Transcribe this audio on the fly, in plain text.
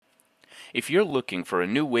If you're looking for a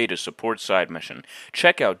new way to support Side Mission,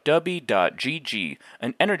 check out Dubby.gg,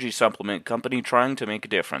 an energy supplement company trying to make a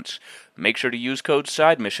difference. Make sure to use code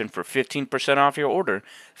SIDEMISSION for 15% off your order.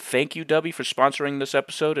 Thank you, Dubby, for sponsoring this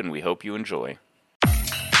episode, and we hope you enjoy.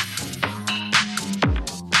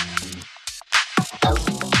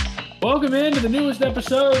 Welcome into the newest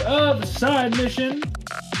episode of Side Mission.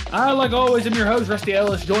 I, like always, am your host, Rusty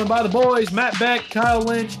Ellis, joined by the boys, Matt Beck, Kyle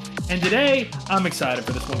Lynch, and today, I'm excited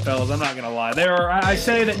for this one, fellas. I'm not going to lie. I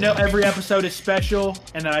say that every episode is special,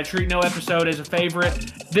 and that I treat no episode as a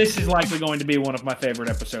favorite. This is likely going to be one of my favorite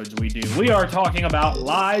episodes we do. We are talking about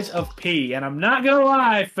Lies of P, and I'm not going to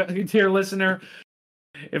lie, dear listener,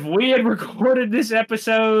 if we had recorded this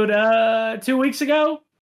episode 2 weeks ago,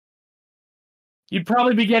 you'd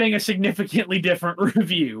probably be getting a significantly different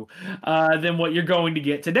review than what you're going to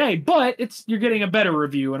get today. But you're getting a better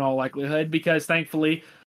review in all likelihood because, thankfully,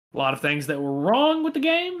 a lot of things that were wrong with the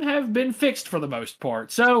game have been fixed for the most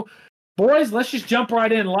part. So, boys, let's just jump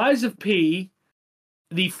right in. Lies of P,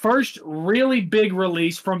 the first really big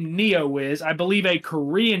release from Neowiz, I believe a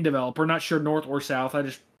Korean developer, not sure North or South. I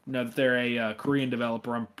just know that they're a Korean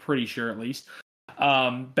developer, I'm pretty sure at least,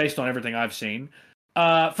 based on everything I've seen.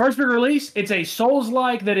 First big release, it's a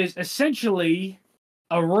Souls-like that is essentially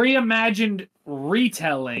a reimagined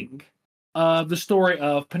retelling of the story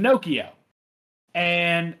of Pinocchio.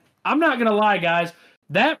 And I'm not going to lie, guys,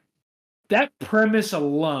 that premise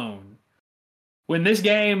alone, when this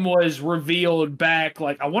game was revealed back,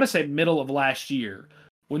 I want to say middle of last year,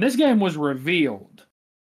 when this game was revealed,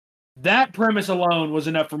 that premise alone was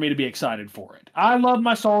enough for me to be excited for it. I love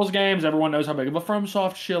my Souls games. Everyone knows how big of a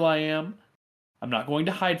FromSoft shill I am. I'm not going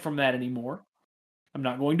to hide from that anymore. I'm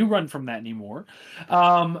not going to run from that anymore.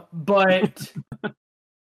 But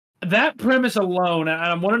that premise alone, and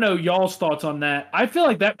I want to know y'all's thoughts on that. I feel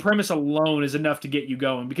like that premise alone is enough to get you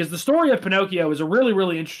going because the story of Pinocchio is a really,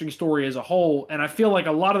 really interesting story as a whole. And I feel like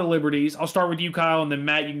a lot of the liberties, I'll start with you, Kyle, and then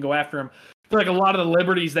Matt, you can go after him. I feel like a lot of the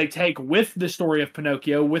liberties they take with the story of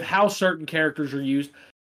Pinocchio, with how certain characters are used,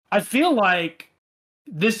 I feel like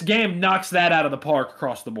this game knocks that out of the park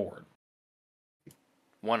across the board.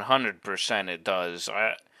 100% it does.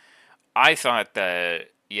 I thought that,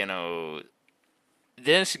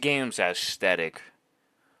 this game's aesthetic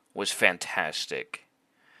was fantastic.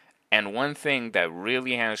 And one thing that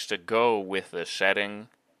really has to go with the setting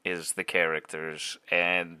is the characters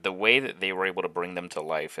and the way that they were able to bring them to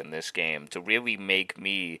life in this game to really make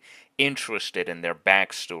me interested in their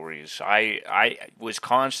backstories. I was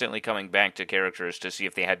constantly coming back to characters to see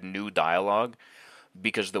if they had new dialogue,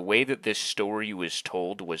 because the way that this story was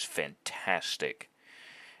told was fantastic.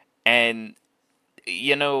 And,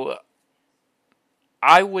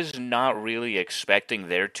 I was not really expecting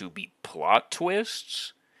there to be plot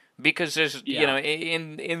twists, because there's,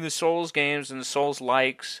 in the Souls games and the Souls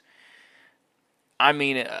likes, I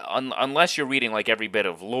mean, unless you're reading every bit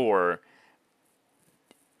of lore,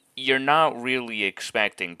 you're not really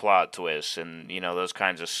expecting plot twists and, those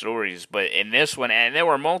kinds of stories. But in this one, and there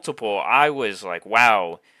were multiple, I was like,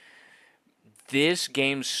 wow, this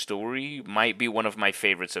game's story might be one of my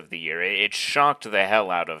favorites of the year. It shocked the hell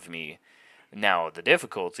out of me. Now, the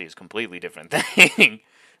difficulty is a completely different thing.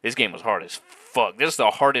 This game was hard as fuck. This is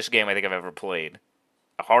the hardest game I think I've ever played.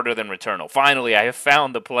 Harder than Returnal. Finally, I have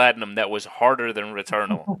found the platinum that was harder than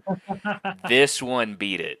Returnal. This one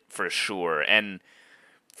beat it, for sure. And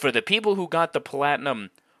for the people who got the platinum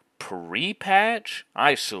pre-patch,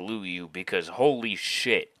 I salute you, because holy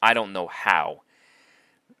shit, I don't know how.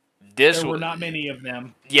 There were not many of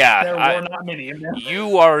them. Yeah. There were not many of them.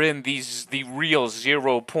 You are in the real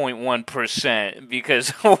 0.1%, because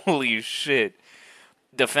holy shit.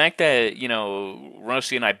 The fact that,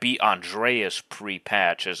 Rusty and I beat Andreas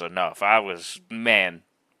pre-patch is enough. I was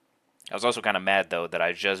also kind of mad, though, that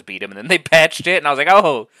I just beat him, and then they patched it, and I was like,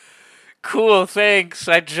 oh, cool, thanks.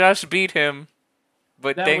 I just beat him.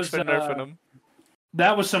 But thanks for nerfing him.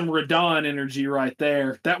 That was some Radon energy right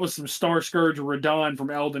there. That was some Star Scourge Radon from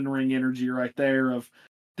Elden Ring energy right there of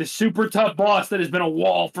this super tough boss that has been a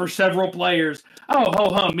wall for several players. Oh,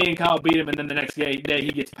 ho hum, me and Kyle beat him, and then the next day he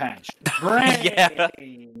gets patched. Great! Yeah.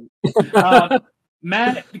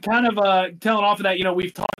 Matt, kind of telling off of that,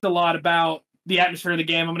 we've talked a lot about the atmosphere of the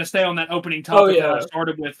game. I'm going to stay on that opening topic that I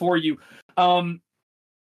started with for you. Me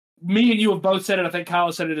and you have both said it. I think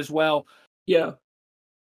Kyle said it as well. Yeah.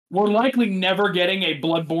 We're likely never getting a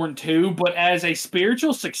Bloodborne 2, but as a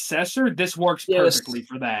spiritual successor, this works perfectly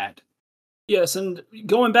for that. Yes, and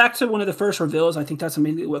going back to one of the first reveals, I think that's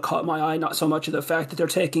immediately what caught my eye. Not so much of the fact that they're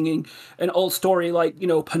taking an old story like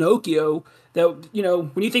Pinocchio. That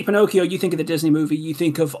when you think Pinocchio, you think of the Disney movie, you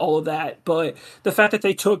think of all of that. But the fact that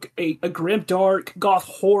they took a grim, dark, goth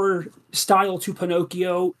horror style to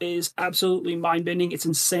Pinocchio is absolutely mind bending. It's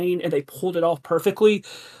insane, and they pulled it off perfectly.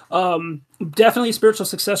 Definitely a spiritual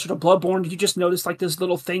successor to Bloodborne. You just notice like those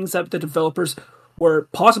little things that the developers were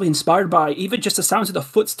possibly inspired by. Even just the sounds of the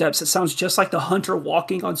footsteps, it sounds just like the hunter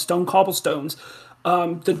walking on stone cobblestones.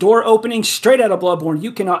 The door opening straight out of Bloodborne,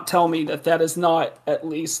 you cannot tell me that that is not at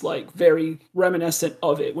least like very reminiscent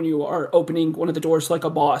of it when you are opening one of the doors like a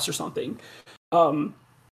boss or something.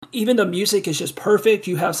 Even the music is just perfect.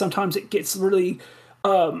 You have sometimes it gets really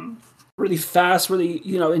really fast, really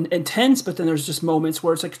intense, but then there's just moments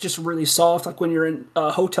where it's like just really soft, like when you're in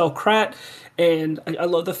Hotel Krat. And I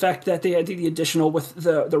love the fact that they did the additional with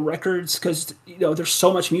the records, because there's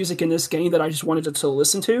so much music in this game that I just wanted to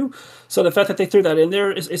listen to. So the fact that they threw that in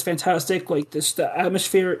there is fantastic. Like the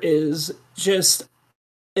atmosphere is just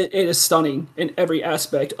it is stunning in every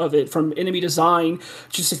aspect of it, from enemy design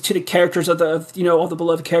just to the characters of the all the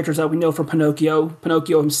beloved characters that we know from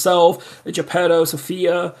Pinocchio himself, Geppetto,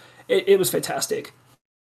 Sophia. It was fantastic.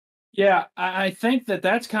 Yeah, I think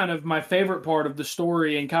that's kind of my favorite part of the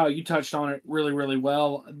story, and Kyle, you touched on it really, really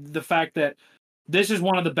well. The fact that this is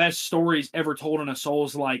one of the best stories ever told in a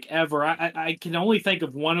Souls-like ever. I can only think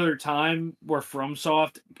of one other time where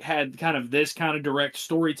FromSoft had kind of this kind of direct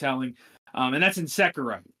storytelling, and that's in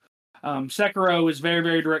Sekiro. Sekiro is very,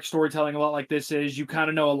 very direct storytelling, a lot like this is. You kind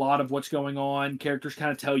of know a lot of what's going on. Characters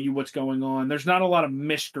kind of tell you what's going on. There's not a lot of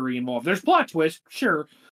mystery involved. There's plot twists, sure,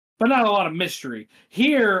 but not a lot of mystery.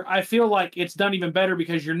 Here, I feel like it's done even better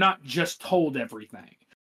because you're not just told everything.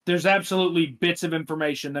 There's absolutely bits of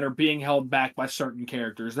information that are being held back by certain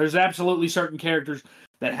characters. There's absolutely certain characters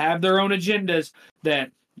that have their own agendas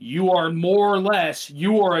that you are more or less,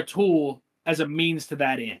 you are a tool as a means to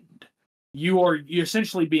that end. You're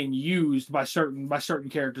essentially being used by certain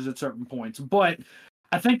characters at certain points. But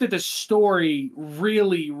I think that the story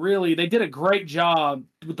really, really, they did a great job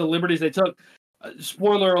with the liberties they took.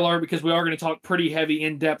 Spoiler alert, because we are going to talk pretty heavy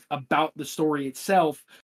in depth about the story itself.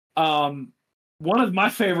 One of my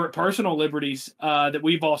favorite personal liberties that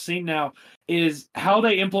we've all seen now is how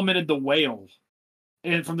they implemented the whale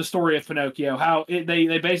from the story of Pinocchio. How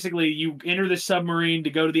they basically, you enter the submarine to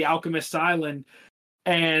go to the Alchemist's Island,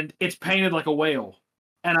 and it's painted like a whale.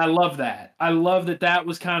 And I love that. I love that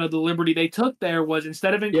was kind of the liberty they took there, was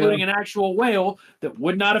instead of including an actual whale that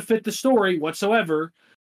would not have fit the story whatsoever,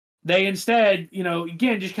 they instead,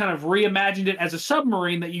 again, just kind of reimagined it as a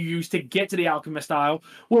submarine that you use to get to the Alchemist Isle,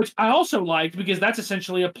 which I also liked because that's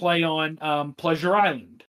essentially a play on Pleasure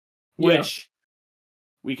Island, which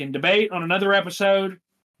we can debate on another episode.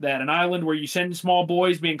 That an island where you send small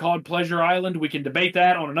boys being called Pleasure Island, we can debate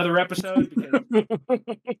that on another episode. Because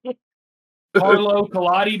Carlo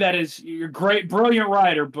Collodi, that is, you're a great, brilliant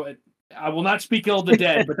writer, but I will not speak ill of the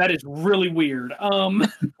dead, but that is really weird. No,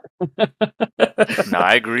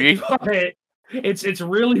 I agree. It's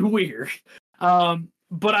really weird.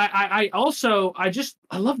 But I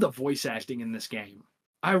love the voice acting in this game.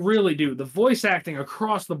 I really do. The voice acting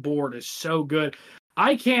across the board is so good.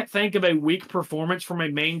 I can't think of a weak performance from a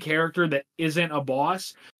main character that isn't a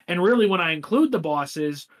boss. And really, when I include the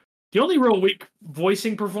bosses, the only real weak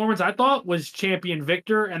voicing performance I thought was Champion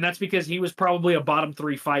Victor, and that's because he was probably a bottom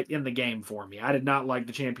 3 fight in the game for me. I did not like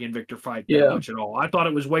the Champion Victor fight that much at all. I thought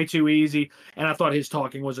it was way too easy, and I thought his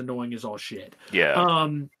talking was annoying as all shit. Yeah.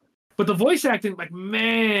 But the voice acting, like,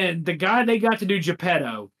 man, the guy they got to do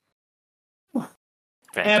Geppetto,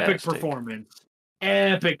 epic performance.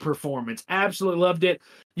 Absolutely loved it.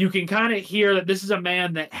 You can kind of hear that this is a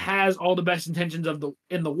man that has all the best intentions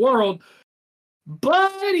in the world,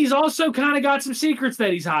 but he's also kind of got some secrets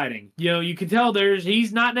that he's hiding. You can tell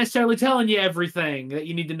he's not necessarily telling you everything that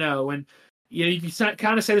you need to know. And you can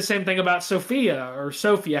kind of say the same thing about Sophia,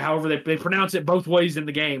 however they pronounce it both ways in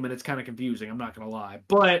the game, and it's kind of confusing, I'm not going to lie.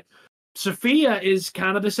 But Sophia is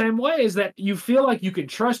kind of the same way, is that you feel like you can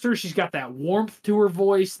trust her. She's got that warmth to her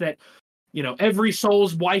voice that every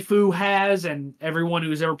Souls waifu has, and everyone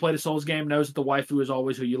who's ever played a Souls game knows that the waifu is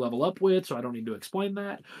always who you level up with, so I don't need to explain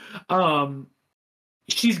that.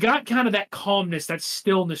 She's got kind of that calmness, that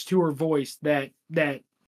stillness to her voice that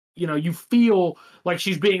you feel like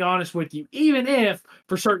she's being honest with you, even if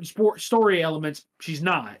for certain story elements she's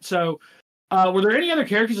not. So were there any other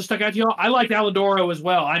characters that stuck out to y'all? I liked Alidoro as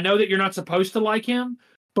well. I know that you're not supposed to like him,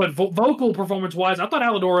 but vocal performance-wise, I thought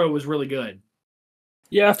Alidoro was really good.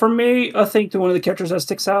 Yeah, for me, I think one of the characters that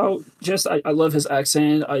sticks out. Just I love his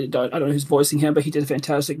accent. I don't know who's voicing him, but he did a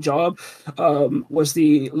fantastic job. Was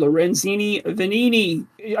the Lorenzini Vanini?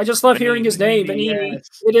 I just love hearing his name, Vanini, Vanini. yes.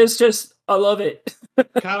 It is just I love it.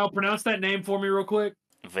 Kyle, pronounce that name for me real quick.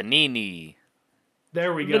 Vanini.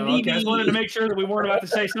 There we go. Okay, I just wanted to Vanini. make sure that we weren't about to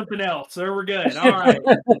say something else. So we're good. All right.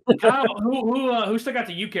 Kyle, who stuck out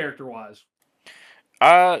to you character wise?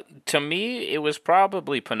 To me, it was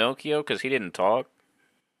probably Pinocchio because he didn't talk.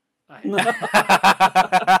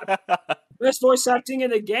 Best voice acting in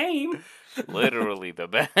the game. Literally the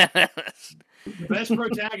best. The best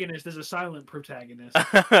protagonist is a silent protagonist.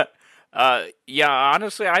 Yeah,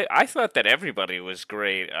 honestly, I thought that everybody was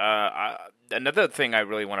great. Another thing I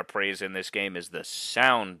really want to praise in this game is the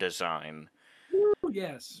sound design.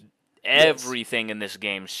 Yes. Everything in this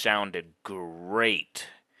game sounded great.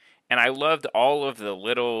 And I loved all of the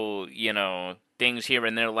little, things here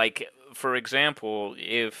and there. Like, for example,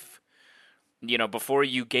 if, before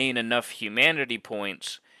you gain enough humanity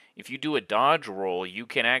points, if you do a dodge roll, you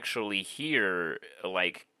can actually hear,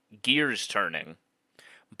 like, gears turning.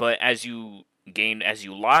 But as you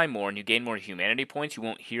lie more and you gain more humanity points, you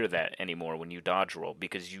won't hear that anymore when you dodge roll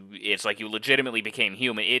because it's like you legitimately became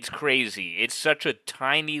human. It's crazy. It's such a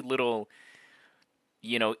tiny little,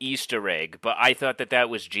 Easter egg, but I thought that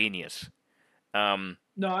was genius. No,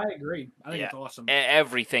 I agree. I think it's awesome.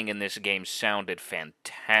 Everything in this game sounded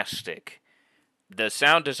fantastic. The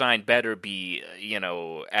sound design better be,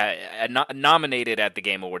 nominated at the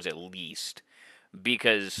Game Awards at least,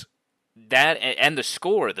 because that and the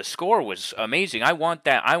score was amazing. I want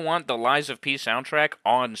that. I want the Lies of P soundtrack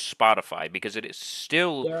on Spotify because it is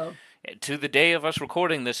still, to the day of us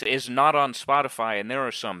recording this, is not on Spotify, and there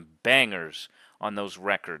are some bangers on those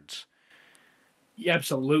records. Yeah,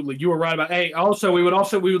 absolutely, you were right about. Hey, also we would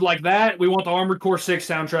like that. We want the Armored Core 6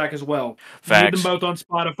 soundtrack as well. Facts. We need them both on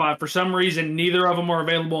Spotify. For some reason, neither of them are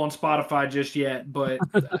available on Spotify just yet. But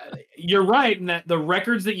you're right in that the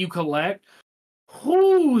records that you collect.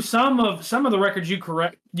 Some of the records you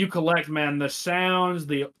collect, man. The sounds,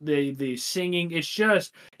 the singing.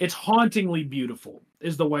 It's hauntingly beautiful.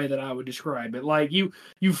 Is the way that I would describe it. Like you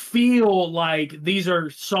feel like these are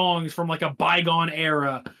songs from like a bygone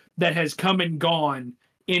era that has come and gone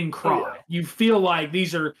in Cry. Oh, yeah. You feel like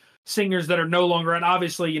these are singers that are no longer, and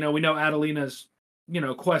obviously, we know Adelina's,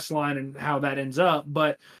 quest line and how that ends up,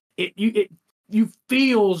 but it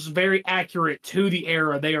feels very accurate to the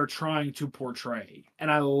era they are trying to portray.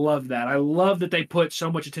 And I love that. I love that they put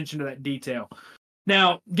so much attention to that detail.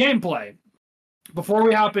 Now, gameplay. Before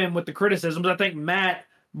we hop in with the criticisms, I think Matt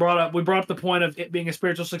brought up the point of it being a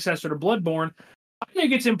spiritual successor to Bloodborne. I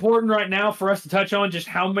think it's important right now for us to touch on just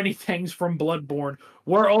how many things from Bloodborne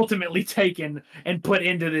were ultimately taken and put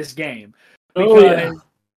into this game. Because,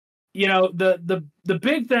 the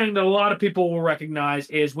big thing that a lot of people will recognize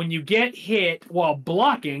is when you get hit while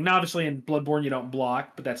blocking. Now, obviously, in Bloodborne you don't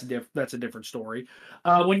block, but that's a different story.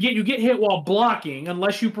 When you get hit while blocking,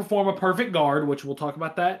 unless you perform a perfect guard, which we'll talk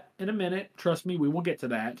about that in a minute. Trust me, we will get to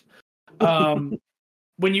that.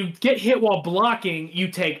 When you get hit while blocking, you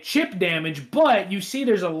take chip damage, but you see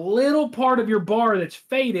there's a little part of your bar that's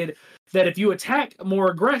faded that if you attack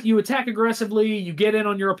aggressively, you get in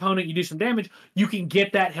on your opponent, you do some damage, you can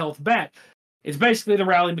get that health back. It's basically the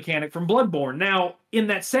rally mechanic from Bloodborne. Now, in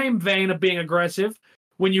that same vein of being aggressive,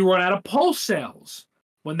 when you run out of pulse cells,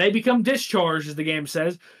 when they become discharged, as the game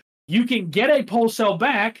says, you can get a pulse cell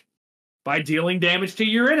back by dealing damage to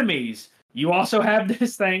your enemies. You also have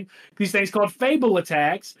these things called Fable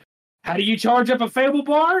attacks. How do you charge up a Fable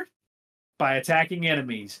bar? By attacking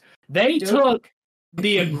enemies. They took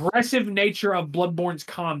the aggressive nature of Bloodborne's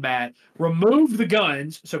combat, removed the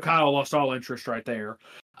guns, so Kyle lost all interest right there.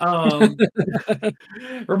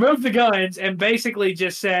 Removed the guns and basically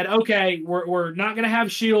just said, okay, we're not going to have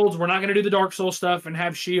shields. We're not going to do the Dark Souls stuff and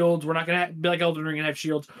have shields. We're not going to be like Elden Ring and have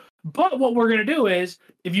shields. But what we're going to do is,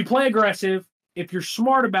 if you play aggressive, if you're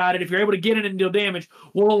smart about it, if you're able to get in and deal damage,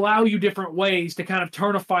 will allow you different ways to kind of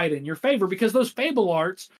turn a fight in your favor. Because those Fable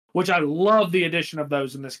arts, which I love the addition of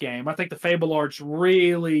those in this game, I think the Fable arts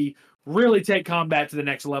really, really take combat to the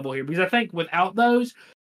next level here. Because I think without those,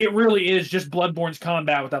 it really is just Bloodborne's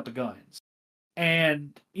combat without the guns.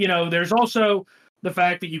 And, there's also the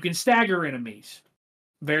fact that you can stagger enemies.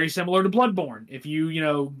 Very similar to Bloodborne. If you,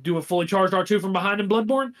 do a fully charged R2 from behind in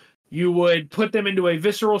Bloodborne, you would put them into a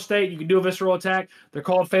visceral state. You can do a visceral attack. They're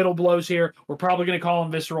called fatal blows here. We're probably going to call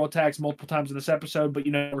them visceral attacks multiple times in this episode, but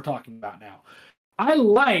what we're talking about now. I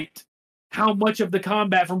liked how much of the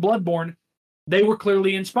combat from Bloodborne they were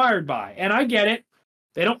clearly inspired by. And I get it.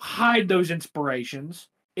 They don't hide those inspirations.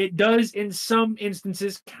 it does in some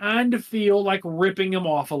instances kind of feel like ripping him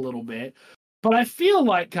off a little bit. But I feel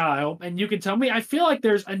like, Kyle, and you can tell me, I feel like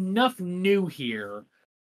there's enough new here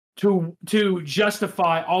to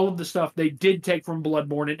justify all of the stuff they did take from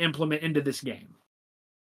Bloodborne and implement into this game.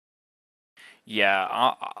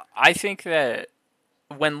 Yeah, I think that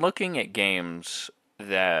when looking at games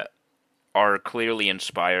that are clearly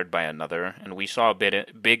inspired by another, and we saw a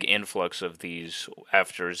big influx of these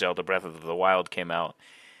after Zelda Breath of the Wild came out,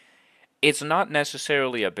 it's not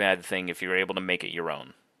necessarily a bad thing if you're able to make it your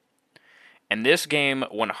own. And this game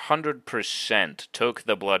 100% took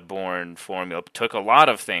the Bloodborne formula, took a lot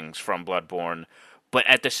of things from Bloodborne, but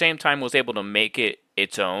at the same time was able to make it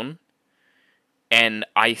its own. And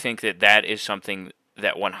I think that that is something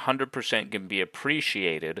that 100% can be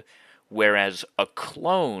appreciated, whereas a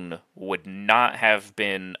clone would not have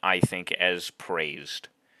been, I think, as praised.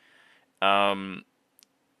 What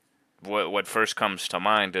first comes to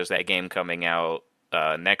mind is that game coming out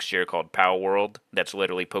next year called Power World. That's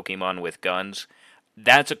literally Pokemon with guns.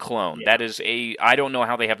 That's a clone. Yeah. That is a. I don't know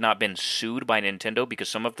how they have not been sued by Nintendo because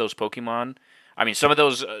some of those Pokemon, I mean, some of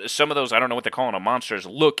those, I don't know what they're calling them, monsters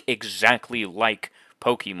look exactly like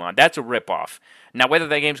Pokemon. That's a ripoff. Now, whether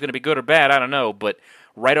that game's going to be good or bad, I don't know. But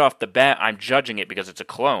right off the bat, I'm judging it because it's a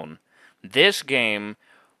clone. This game,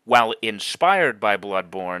 while inspired by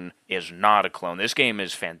Bloodborne, is not a clone. This game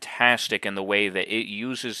is fantastic in the way that it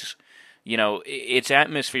uses, its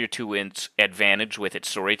atmosphere to its advantage with its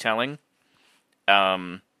storytelling.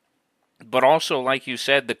 But also, like you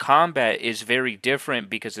said, the combat is very different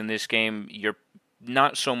because in this game, you're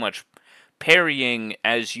not so much parrying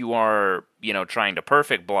as you are, trying to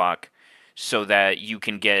perfect block so that you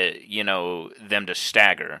can get, them to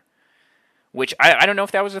stagger. Which, I don't know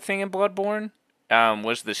if that was a thing in Bloodborne.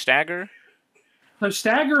 Was the stagger? So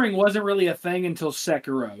staggering wasn't really a thing until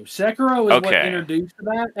Sekiro. Sekiro is what introduced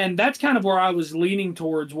that, and that's kind of where I was leaning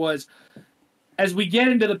towards was, as we get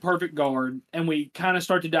into the perfect guard, and we kind of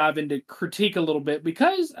start to dive into critique a little bit,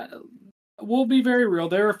 because we'll be very real,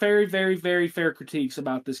 there are very, very, very fair critiques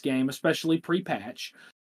about this game, especially pre-patch.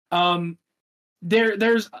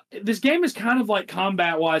 There's this game is kind of like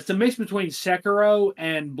combat-wise, it's a mix between Sekiro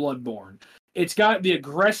and Bloodborne. It's got the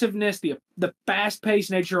aggressiveness, the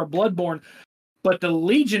fast-paced nature of Bloodborne, but the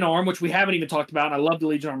Legion arm, which we haven't even talked about, and I love the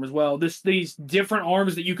Legion arm as well, these different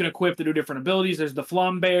arms that you can equip to do different abilities. There's the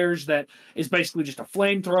Flambears, that is basically just a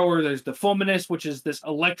flamethrower. There's the Fulminus, which is this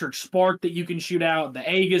electric spark that you can shoot out.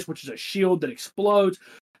 The Aegis, which is a shield that explodes.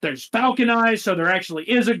 There's Falcon Eyes, so there actually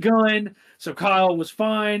is a gun. So Kyle was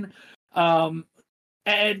fine. And,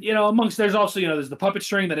 there's also, there's the puppet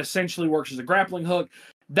string that essentially works as a grappling hook.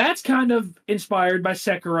 That's kind of inspired by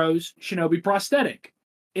Sekiro's Shinobi prosthetic.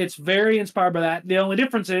 It's very inspired by that. The only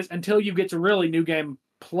difference is, until you get to really New Game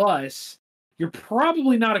Plus, you're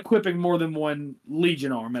probably not equipping more than one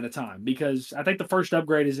Legion arm at a time, because I think the first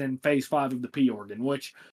upgrade is in Phase 5 of the P Organ,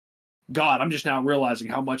 which, God, I'm just now realizing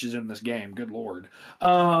how much is in this game. Good Lord.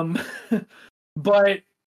 But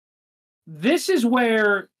this is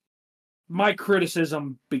where my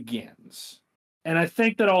criticism begins. And I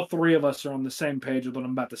think that all three of us are on the same page with what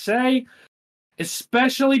I'm about to say.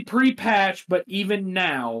 Especially pre-patch, but even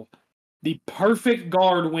now, the perfect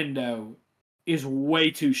guard window is way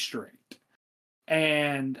too strict.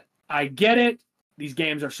 And I get it. These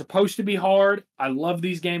games are supposed to be hard. I love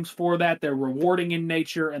these games for that. They're rewarding in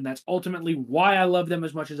nature, and that's ultimately why I love them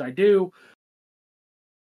as much as I do.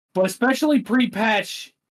 But especially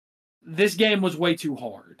pre-patch, this game was way too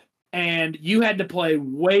hard. And you had to play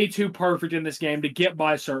way too perfect in this game to get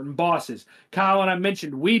by certain bosses. Kyle and I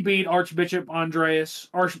mentioned we beat Archbishop Andreas.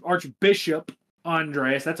 That's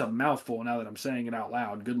a mouthful now that I'm saying it out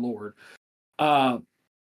loud. Good Lord.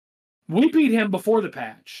 We beat him before the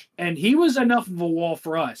patch, and he was enough of a wall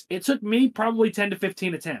for us. It took me probably 10 to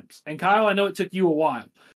 15 attempts. And Kyle, I know it took you a while.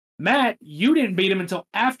 Matt, you didn't beat him until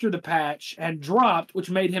after the patch had dropped,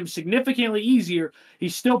 which made him significantly easier.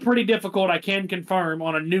 He's still pretty difficult, I can confirm,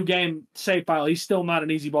 on a new game save file. He's still not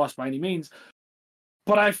an easy boss by any means.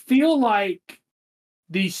 But I feel like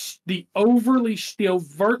the overt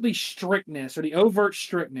strictness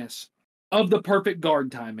of the perfect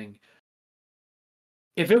guard timing,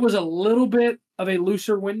 if it was a little bit of a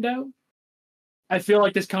looser window, I feel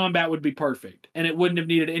like this combat would be perfect, and it wouldn't have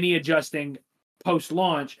needed any adjusting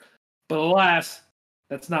post-launch. But alas,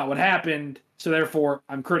 that's not what happened, so therefore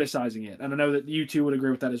I'm criticizing it. And I know that you two would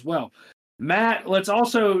agree with that as well. Matt, let's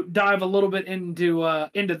also dive a little bit into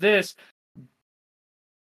this.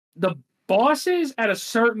 The bosses at a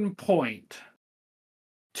certain point,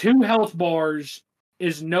 2 health bars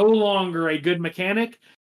is no longer a good mechanic,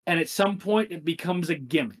 and at some point it becomes a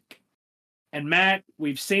gimmick. And Matt,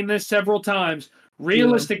 we've seen this several times. Yeah.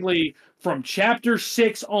 Realistically, from chapter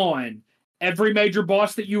 6 on, every major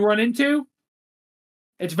boss that you run into,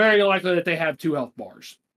 it's very likely that they have 2 health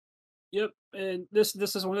bars. Yep, and this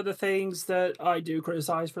is one of the things that I do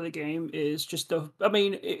criticize for the game is just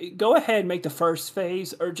go ahead, make the first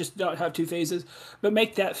phase, or just not have 2 phases, but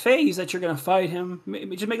make that phase that you're going to fight him,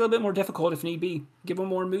 just make it a little bit more difficult if need be. Give him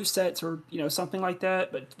more move sets or something like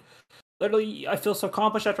that. But literally, I feel so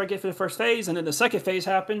accomplished after I get through the first phase, and then the second phase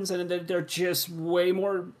happens, and then they're just way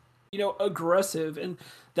more aggressive, and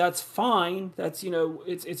that's fine. That's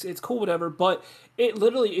it's cool, whatever. But it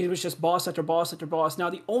was just boss after boss after boss. Now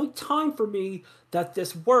the only time for me that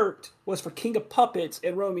this worked was for King of Puppets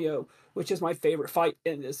and Romeo, which is my favorite fight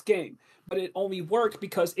in this game. But it only worked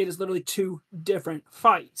because it is literally 2 different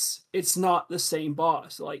fights. It's not the same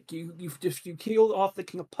boss. Like you killed off the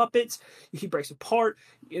King of Puppets, he breaks apart.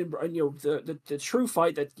 And, the true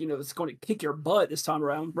fight that that's going to kick your butt this time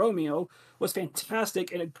around, Romeo, was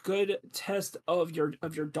fantastic and a good test of your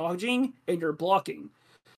dodging and your blocking.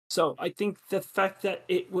 So I think the fact that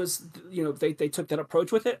it was, they took that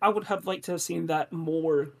approach with it, I would have liked to have seen that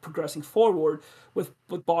more progressing forward with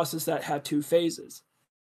bosses that had 2 phases.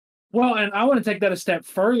 Well, and I want to take that a step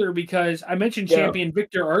further because I mentioned Champion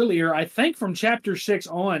Victor earlier. I think from chapter 6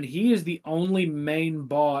 on, he is the only main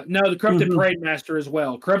boss. No, the Corrupted Parade Master as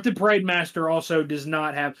well. Corrupted Parade Master also does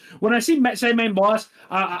not have. When I say main boss,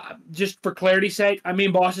 just for clarity's sake, I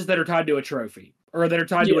mean bosses that are tied to a trophy or that are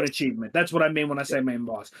tied to an achievement. That's what I mean when I say main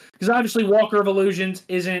boss. Because obviously, Walker of Illusions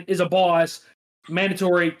is a boss,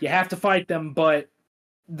 mandatory. You have to fight them, but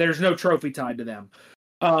there's no trophy tied to them.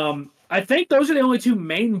 I think those are the only 2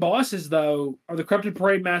 main bosses, though, are the Corrupted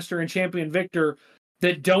Parade Master and Champion Victor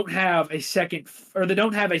that don't have a second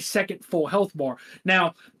full health bar.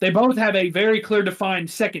 Now, they both have a very clear defined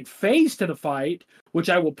second phase to the fight, which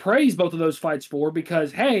I will praise both of those fights for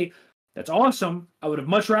because, hey, that's awesome. I would have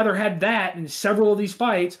much rather had that in several of these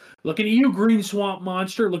fights. Looking at you, Green Swamp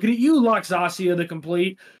Monster. Looking at you, Loxasia the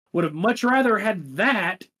Complete. Would have much rather had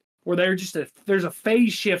that where there's a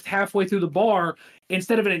phase shift halfway through the bar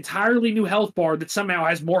instead of an entirely new health bar that somehow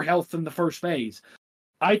has more health than the first phase.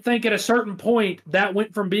 I think at a certain point, that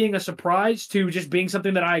went from being a surprise to just being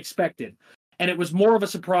something that I expected. And it was more of a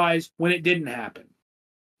surprise when it didn't happen.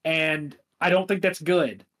 And I don't think that's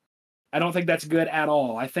good. I don't think that's good at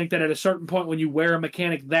all. I think that at a certain point, when you wear a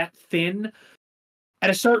mechanic that thin, at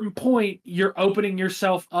a certain point, you're opening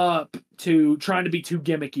yourself up to trying to be too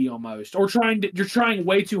gimmicky almost. Or you're trying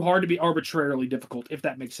way too hard to be arbitrarily difficult, if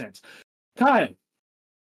that makes sense. Kyle,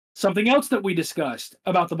 something else that we discussed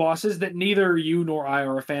about the bosses that neither you nor I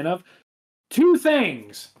are a fan of. 2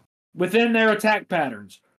 things within their attack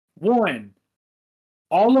patterns. 1,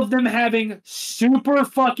 all of them having super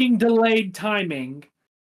fucking delayed timing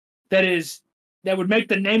that would make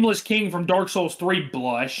the Nameless King from Dark Souls 3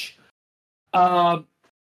 blush.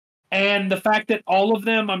 And the fact that all of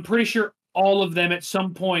them, I'm pretty sure all of them at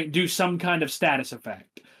some point do some kind of status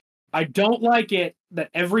effect. I don't like it that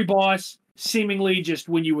every boss seemingly just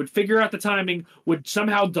when you would figure out the timing would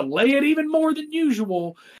somehow delay it even more than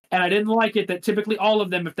usual. And I didn't like it that typically all of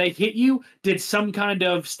them, if they hit you, did some kind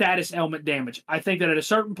of status element damage. I think that at a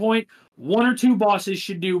certain point, 1 or 2 bosses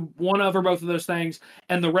should do one of or both of those things,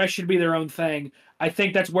 and the rest should be their own thing. I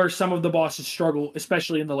think that's where some of the bosses struggle,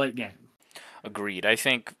 especially in the late game. Agreed. I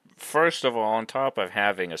think, first of all, on top of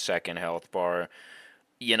having a second health bar,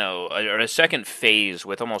 or a second phase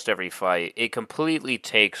with almost every fight, it completely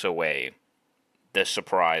takes away the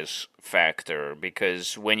surprise factor,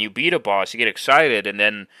 because when you beat a boss, you get excited, and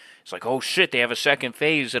then it's like, oh shit, they have a second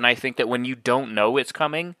phase, and I think that when you don't know it's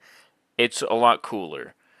coming, it's a lot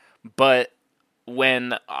cooler. But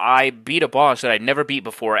when I beat a boss that I'd never beat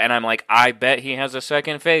before, and I'm like, I bet he has a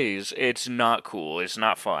second phase, it's not cool, it's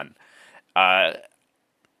not fun.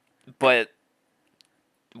 But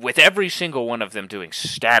with every single one of them doing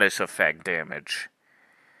status effect damage,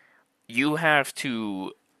 you have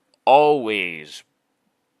to always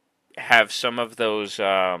have some of those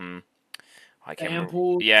I can't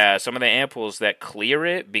remember. Yeah, some of the ampoules that clear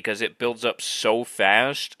it because it builds up so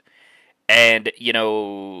fast. And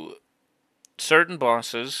certain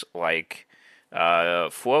bosses like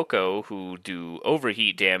Fuoco, who do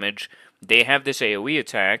overheat damage, they have this AoE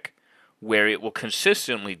attack where it will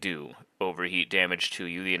consistently do overheat damage to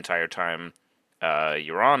you the entire time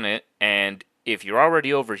you're on it, and if you're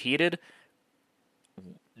already overheated,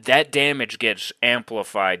 that damage gets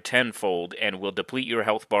amplified tenfold and will deplete your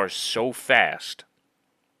health bars so fast.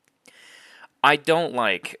 I don't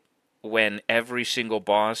like when every single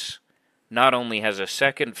boss not only has a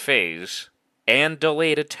second phase and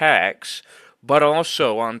delayed attacks, But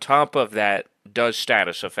also, on top of that, does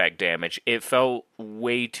status effect damage. It felt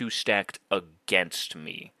way too stacked against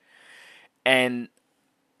me. And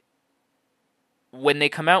when they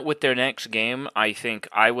come out with their next game, I think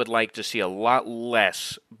I would like to see a lot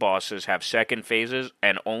less bosses have second phases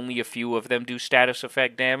and only a few of them do status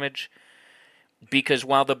effect damage. Because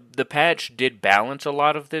while the patch did balance a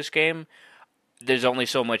lot of this game, there's only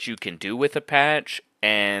so much you can do with a patch,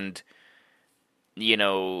 and, you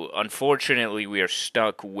know, unfortunately we are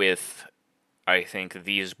stuck with, I think,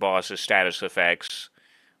 these bosses' status effects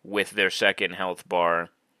with their second health bar.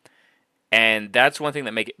 And that's one thing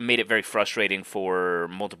that made it very frustrating for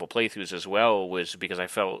multiple playthroughs as well, was because I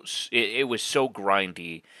felt it was so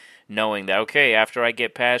grindy, knowing that, okay, after I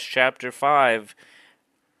get past Chapter 5,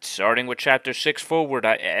 starting with Chapter 6 forward,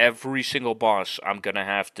 every single boss I'm going to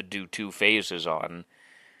have to do 2 phases on.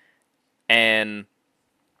 And,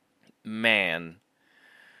 man,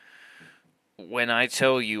 when I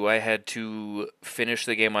tell you I had to finish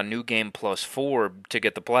the game on New Game Plus 4 to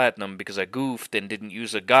get the Platinum because I goofed and didn't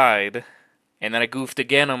use a guide, and then I goofed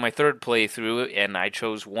again on my third playthrough, and I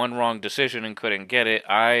chose one wrong decision and couldn't get it,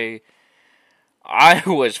 I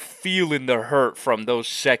was feeling the hurt from those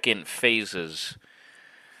second phases.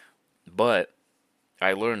 But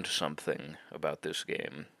I learned something about this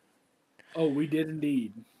game. Oh, we did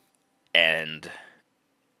indeed. And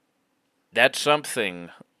that something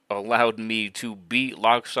allowed me to beat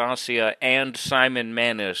Loxasia and Simon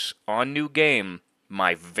Manus on New Game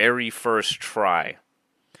my very first try.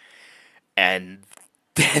 And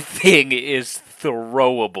that thing is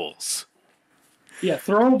throwables. Yeah,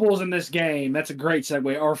 throwables in this game, that's a great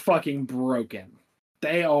segue, are fucking broken.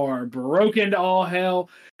 They are broken to all hell.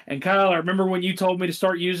 And Kyle, I remember when you told me to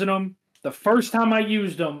start using them. The first time I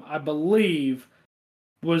used them, I believe,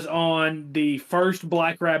 was on the first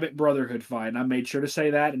Black Rabbit Brotherhood fight. And I made sure to say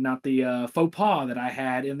that and not the faux pas that I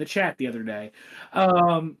had in the chat the other day.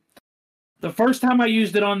 The first time I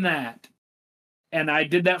used it on that, and I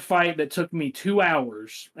did that fight that took me 2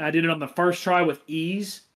 hours. And I did it on the first try with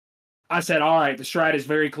ease. I said, all right, the strat is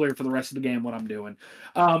very clear for the rest of the game what I'm doing.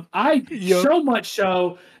 So much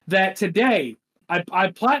so that today, I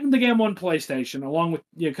platinumed the game on PlayStation, along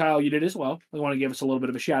with Kyle, you did as well. I want to give us a little bit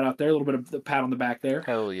of a shout out there, a little bit of the pat on the back there.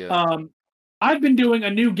 Hell yeah. I've been doing a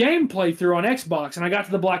new game playthrough on Xbox, and I got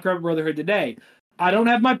to the Black Rabbit Brotherhood today. I don't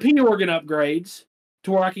have my P-Organ upgrades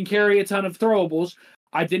to where I can carry a ton of throwables.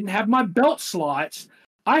 I didn't have my belt slots.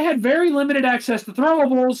 I had very limited access to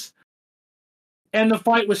throwables, and the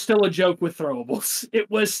fight was still a joke with throwables.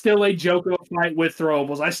 It was still a joke of a fight with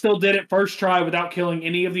throwables. I still did it first try without killing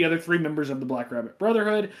any of the other 3 members of the Black Rabbit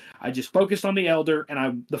Brotherhood. I just focused on the Elder,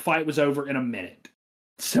 and the fight was over in a minute.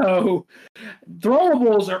 So,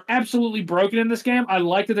 throwables are absolutely broken in this game. I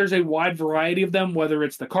like that there's a wide variety of them, whether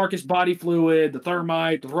it's the carcass body fluid, the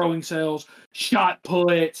thermite, the throwing cells, shot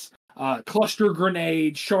puts, cluster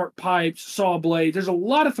grenades, sharp pipes, saw blades. There's a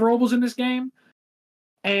lot of throwables in this game.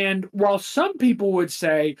 And while some people would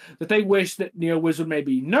say that they wish that Neowiz would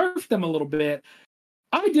maybe nerf them a little bit,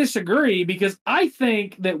 I disagree, because I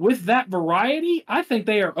think that with that variety, I think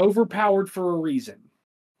they are overpowered for a reason.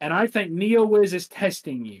 And I think Neowiz is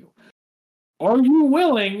testing you. Are you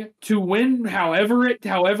willing to win however it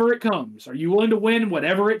comes? Are you willing to win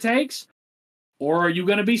whatever it takes? Or are you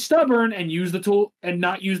going to be stubborn and use the tool and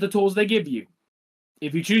not use the tools they give you?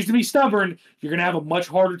 If you choose to be stubborn, you're going to have a much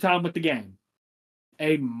harder time with the game.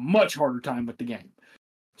 A much harder time with the game.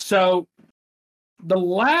 So, the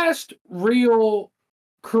last real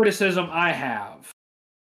criticism I have,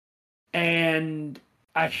 and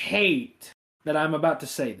I hate that I'm about to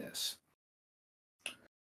say this,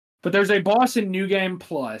 but there's a boss in New Game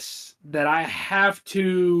Plus that I have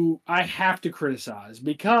to criticize,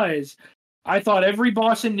 because I thought every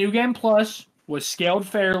boss in New Game Plus was scaled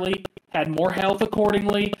fairly, had more health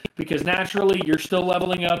accordingly, because naturally you're still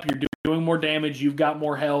leveling up, you're doing more damage, you've got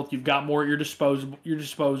more health, you've got more at your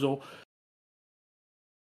disposal.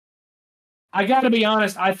 I gotta be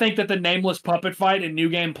honest, I think that the Nameless Puppet fight in New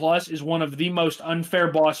Game Plus is one of the most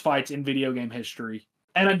unfair boss fights in video game history.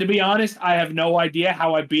 And to be honest, I have no idea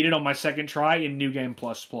how I beat it on my second try in New Game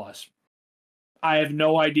Plus Plus. I have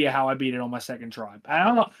no idea how I beat it on my second try. I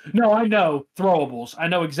don't know. No, I know throwables. I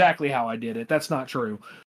know exactly how I did it. That's not true.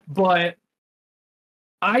 But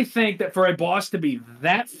I think that for a boss to be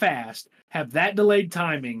that fast, have that delayed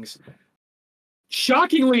timings,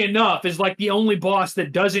 shockingly enough, is like the only boss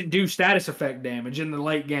that doesn't do status effect damage in the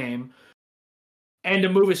late game. And to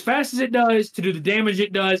move as fast as it does, to do the damage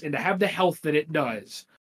it does, and to have the health that it does.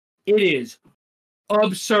 It is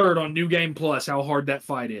absurd on New Game Plus how hard that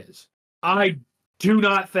fight is. I do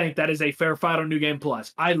not think that is a fair fight on New Game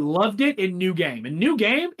Plus. I loved it in New Game. In New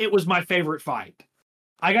Game, it was my favorite fight.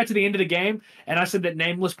 I got to the end of the game, and I said that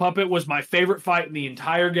Nameless Puppet was my favorite fight in the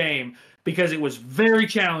entire game because it was very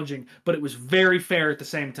challenging, but it was very fair at the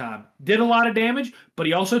same time. Did a lot of damage, but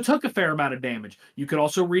he also took a fair amount of damage. You could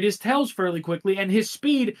also read his tells fairly quickly, and his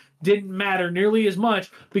speed didn't matter nearly as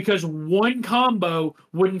much because one combo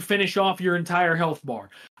wouldn't finish off your entire health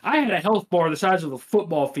bar. I had a health bar the size of a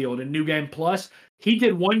football field in New Game Plus. He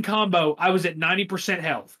did one combo. I was at 90%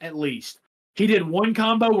 health, at least. He did one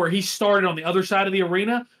combo where he started on the other side of the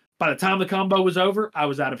arena. By the time the combo was over, I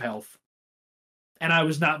was out of health. And I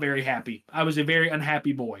was not very happy. I was a very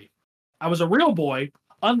unhappy boy. I was a real boy,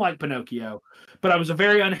 unlike Pinocchio, but I was a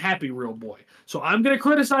very unhappy real boy. So I'm going to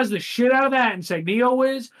criticize the shit out of that and say,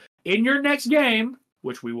 Neowiz, in your next game,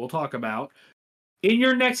 which we will talk about, in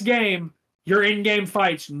your next game, your in-game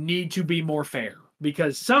fights need to be more fair.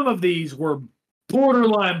 Because some of these were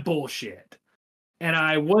borderline bullshit. And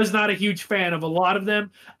I was not a huge fan of a lot of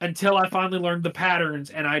them until I finally learned the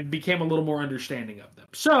patterns and I became a little more understanding of them.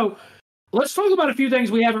 So let's talk about a few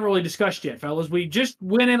things we haven't really discussed yet, fellas. We just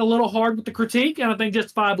went in a little hard with the critique, and I think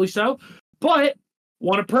justifiably so. But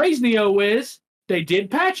want to praise Neowiz. They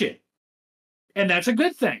did patch it. And that's a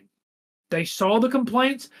good thing. They saw the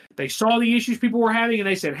complaints. They saw the issues people were having, and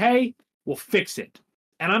they said, hey, we'll fix it.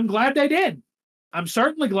 And I'm glad they did. I'm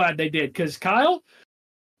certainly glad they did, because Kyle,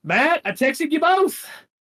 Matt, I texted you both.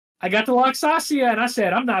 I got to Loxasia, and I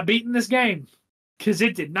said, I'm not beating this game, because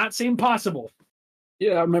it did not seem possible.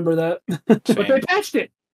 Yeah, I remember that. But they patched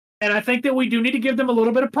it. And I think that we do need to give them a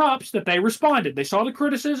little bit of props that they responded. They saw the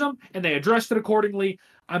criticism, and they addressed it accordingly.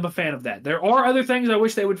 I'm a fan of that. There are other things I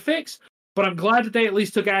wish they would fix, but I'm glad that they at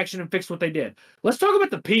least took action and fixed what they did. Let's talk about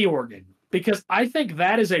the P organ, because I think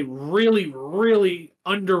that is a really, really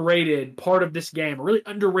underrated part of this game, a really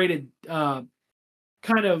underrated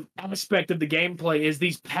kind of aspect of the gameplay is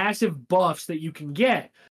these passive buffs that you can get.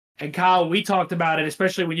 And Kyle, we talked about it,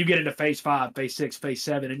 especially when you get into Phase 5, Phase 6, Phase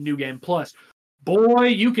 7, and New Game Plus. Boy,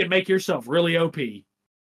 you can make yourself really OP.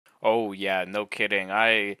 Oh, yeah, no kidding.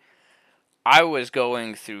 I was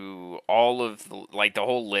going through all of the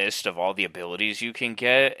whole list of all the abilities you can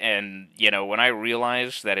get, and when I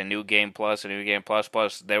realized that in New Game Plus and New Game Plus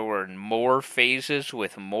Plus there were more phases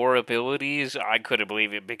with more abilities, I couldn't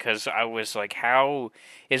believe it, because I was like, how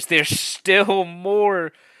is there still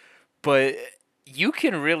more? But you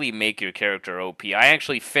can really make your character OP. I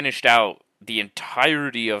actually finished out the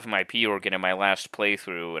entirety of my P organ in my last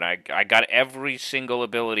playthrough, and I got every single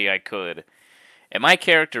ability I could. And my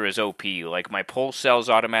character is OP. Like, my pulse cells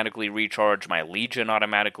automatically recharge, my legion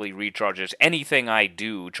automatically recharges, anything I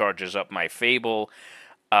do charges up my fable,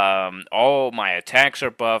 all my attacks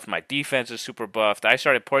are buffed, my defense is super buffed. I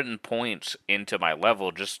started putting points into my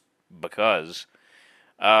level just because.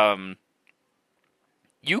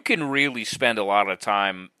 You can really spend a lot of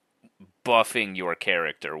time buffing your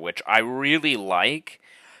character, which I really like,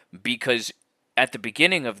 because at the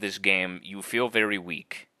beginning of this game, you feel very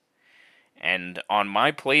weak. And on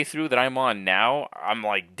my playthrough that I'm on now, I'm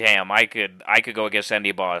like, damn, I could go against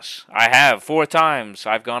any boss. I have 4 times.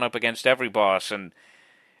 I've gone up against every boss, and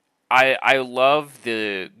I love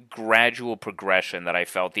the gradual progression that I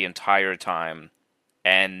felt the entire time.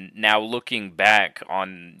 And now looking back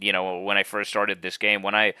on, when I first started this game,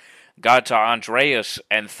 when I got to Andreas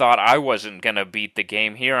and thought I wasn't going to beat the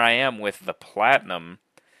game, here I am with the Platinum.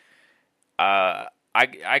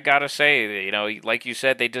 I gotta say, like you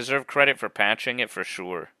said, they deserve credit for patching it for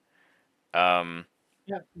sure.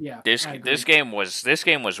 Yeah. This game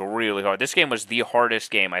was really hard. This game was the hardest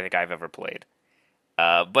game I think I've ever played.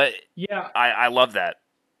 But yeah, I love that.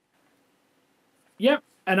 Yep,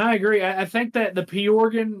 and I agree. I think that the P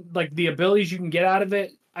organ, like the abilities you can get out of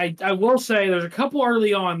it, I will say there's a couple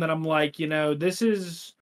early on that I'm like, this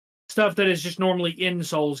is stuff that is just normally in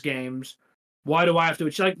Souls games. Why do I have to?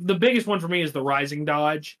 It's like the biggest one for me is the rising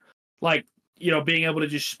dodge. Like, being able to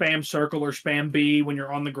just spam circle or spam B when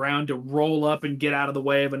you're on the ground to roll up and get out of the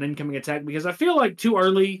way of an incoming attack. Because I feel like too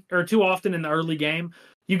early or too often in the early game,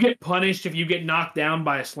 you get punished if you get knocked down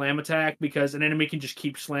by a slam attack because an enemy can just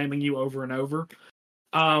keep slamming you over and over.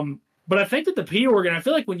 But I think that the P organ, I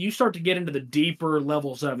feel like when you start to get into the deeper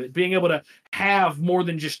levels of it, being able to have more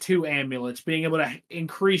than just 2 amulets, being able to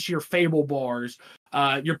increase your fable bars,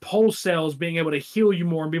 your pulse cells, being able to heal you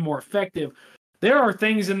more and be more effective, there are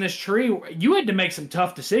things in this tree where you had to make some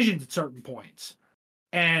tough decisions at certain points.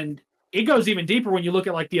 And it goes even deeper when you look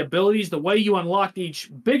at like the abilities. The way you unlocked each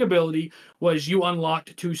big ability was you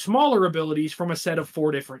unlocked 2 smaller abilities from a set of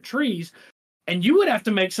 4 different trees. And you would have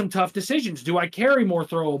to make some tough decisions. Do I carry more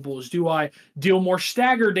throwables? Do I deal more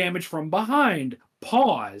stagger damage from behind?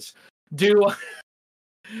 pause.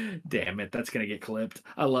 Damn it, that's gonna get clipped.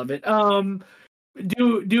 I love it.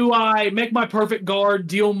 Do I make my perfect guard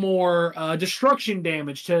deal more destruction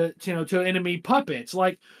damage to enemy puppets?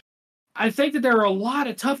 Like, I think that there are a lot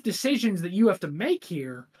of tough decisions that you have to make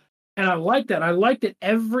here, and I like that. I like that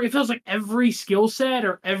it feels like every skill set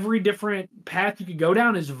or every different path you could go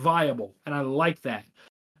down is viable, and I like that.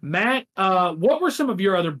 Matt, what were some of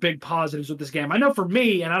your other big positives with this game? I know for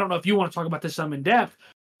me, and I don't know if you want to talk about this some in depth,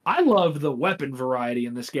 I love the weapon variety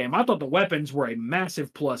in this game. I thought the weapons were a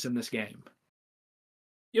massive plus in this game.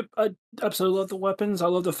 Yep, I absolutely love the weapons. I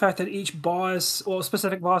love the fact that each boss, well,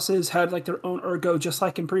 specific bosses had like their own ergo, just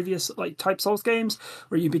like in previous like type Souls games,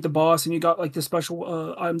 where you beat the boss and you got like the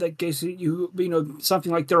special item that gives you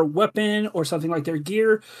something like their weapon or something like their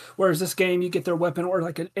gear. Whereas this game, you get their weapon or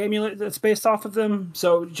like an amulet that's based off of them.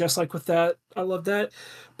 So just like with that, I love that.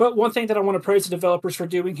 But one thing that I want to praise the developers for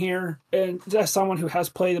doing here, and as someone who has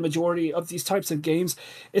played the majority of these types of games,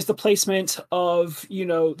 is the placement of,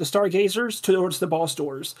 the stargazers towards the boss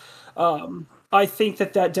doors. I think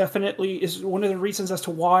that definitely is one of the reasons as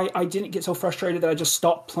to why I didn't get so frustrated that I just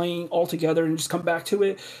stopped playing altogether and just come back to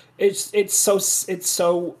it. It's so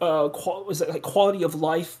quality of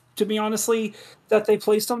life, to be honestly, that they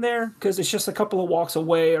placed them there, because it's just a couple of walks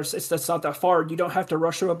away, or that's not that far. You don't have to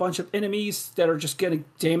rush through a bunch of enemies that are just going to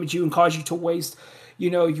damage you and cause you to waste,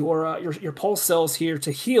 your pulse cells here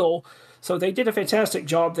to heal. So they did a fantastic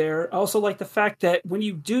job there. I also like the fact that when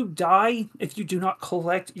you do die, if you do not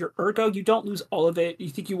collect your ergo, you don't lose all of it.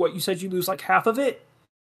 You said you lose like half of it?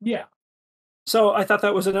 Yeah. So I thought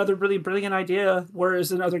that was another really brilliant idea.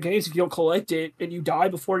 Whereas in other games, if you don't collect it and you die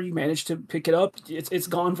before you manage to pick it up, it's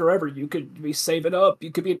gone forever. You could be saving up.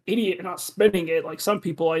 You could be an idiot and not spending it, like some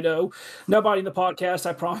people I know. Nobody in the podcast,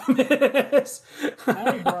 I promise.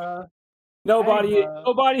 Hey, bro. Nobody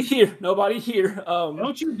here. Don't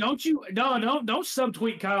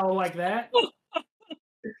subtweet Kyle like that.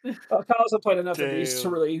 Kyle's played enough of these to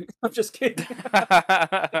really. I'm just kidding.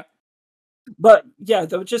 But yeah,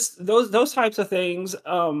 just those types of things.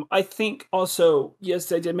 I think also, yes,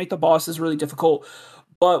 they did make the bosses really difficult,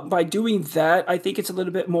 but by doing that, I think it's a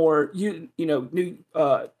little bit more new.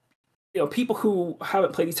 People who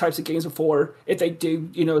haven't played these types of games before, if they do,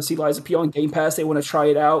 see Lies of P on Game Pass, they want to try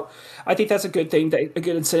it out. I think that's a good thing, a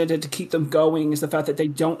good incentive to keep them going, is the fact that they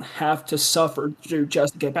don't have to suffer to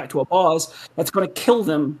just get back to a boss that's going to kill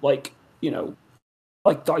them, like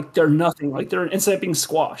they're nothing, like they're instead of being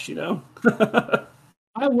squashed,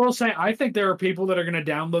 I will say, I think there are people that are going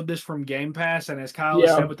to download this from Game Pass, and as Kyle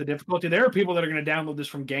has said with the difficulty, there are people that are going to download this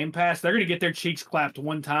from Game Pass. They're going to get their cheeks clapped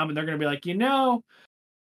one time, and they're going to be like,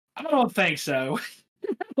 I don't think so.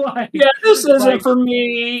 This isn't for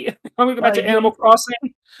me. I'm going to go back to Animal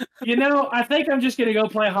Crossing. I think I'm just going to go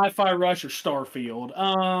play Hi-Fi Rush or Starfield.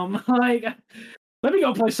 Let me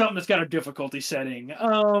go play something that's got a difficulty setting.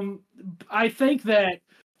 I think that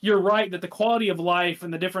you're right that the quality of life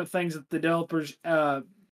and the different things that the developers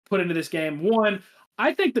put into this game. One,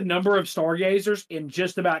 I think the number of stargazers in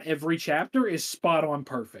just about every chapter is spot on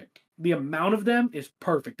perfect. The amount of them is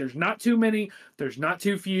perfect. There's not too many. There's not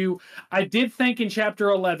too few. I did think in chapter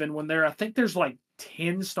 11 I think there's like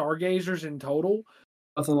 10 stargazers in total.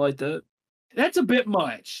 Nothing like that. That's a bit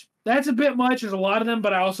much. There's a lot of them,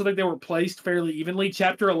 but I also think they were placed fairly evenly.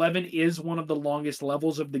 Chapter 11 is one of the longest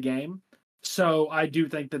levels of the game, so I do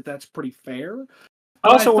think that that's pretty fair.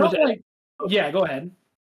 Yeah, go ahead.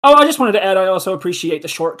 Oh, I just wanted to add, I also appreciate the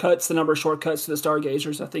shortcuts, the number of shortcuts to the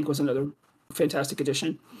stargazers, I think was another fantastic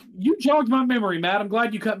addition. You jogged my memory, Matt. I'm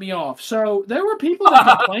glad you cut me off. So there were people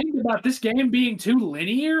that complained about this game being too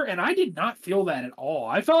linear, and I did not feel that at all.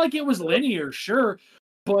 I felt like it was linear, sure,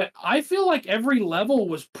 but I feel like every level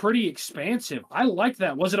was pretty expansive. I liked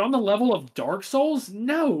that. Was it on the level of Dark Souls?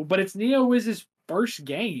 No, but it's Neowiz's first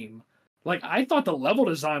game. Like, I thought the level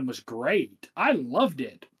design was great. I loved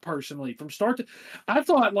it, personally, from start to... I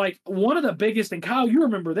thought, like, one of the biggest, and Kyle, you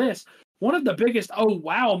remember this, one of the biggest oh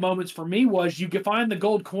wow moments for me was you could find the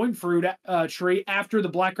gold coin fruit tree after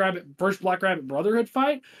the first Black Rabbit Brotherhood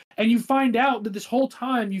fight, and you find out that this whole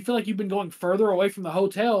time you feel like you've been going further away from the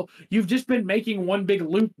hotel. You've just been making one big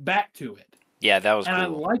loop back to it. Yeah, that was cool. And I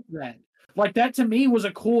like that. Like, that to me was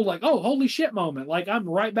a cool, like, oh, holy shit moment. Like, I'm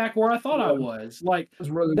right back where I thought I was. Like, it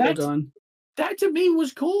was really well done. That to me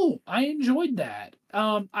was cool. I enjoyed that.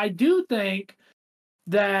 I do think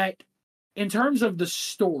that in terms of the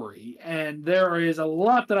story, and there is a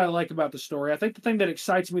lot that I like about the story, I think the thing that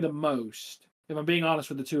excites me the most, if I'm being honest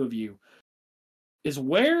with the two of you, is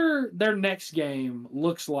where their next game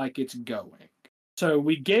looks like it's going. So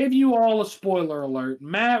we gave you all a spoiler alert.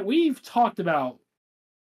 Matt, we've talked about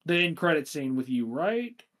the end credit scene with you,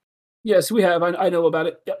 right? Yes, we have. I know about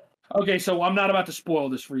it. Yep. Okay, so I'm not about to spoil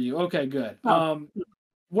this for you. Okay, good. Oh.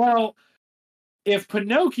 Well, if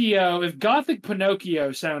Gothic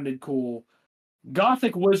Pinocchio sounded cool,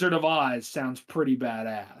 Gothic Wizard of Oz sounds pretty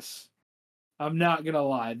badass. I'm not gonna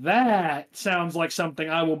lie. That sounds like something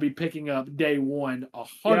I will be picking up day one, Yeah,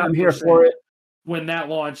 I'm here for 100% it. when that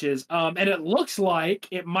launches. And it looks like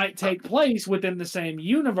it might take place within the same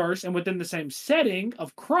universe and within the same setting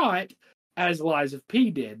of Krot as Lies of P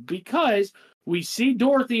did, because we see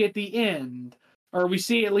Dorothy at the end, or we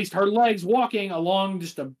see at least her legs walking along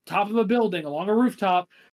just the top of a building, along a rooftop,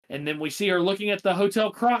 and then we see her looking at the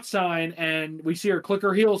Hotel Krot sign, and we see her click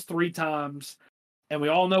her heels 3 times, and we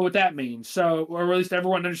all know what that means. So, or at least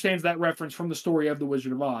everyone understands that reference from the story of The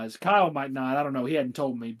Wizard of Oz. Kyle might not. I don't know. He hadn't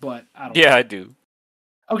told me, but I don't know. Yeah, I do.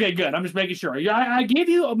 Okay, good. I'm just making sure. I give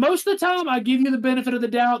you, most of the time, I give you the benefit of the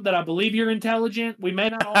doubt that I believe you're intelligent. We may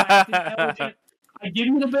not all act intelligent. I give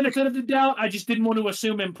you the benefit of the doubt. I just didn't want to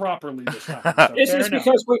assume improperly this time. So This is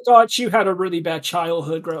because we thought you had a really bad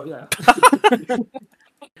childhood. Yeah.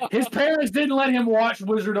 His parents didn't let him watch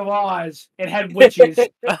Wizard of Oz. It had witches.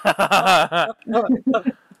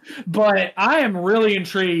 But I am really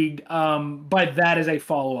intrigued by that as a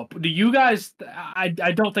follow-up. Do you guys... I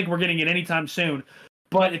don't think we're getting it anytime soon.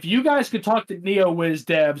 But if you guys could talk to Neowiz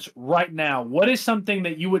devs right now, what is something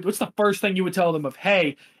that you would... What's the first thing you would tell them of,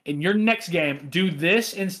 hey, in your next game, do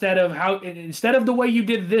this instead of the way you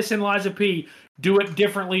did this in Lies of P, do it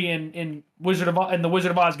differently in the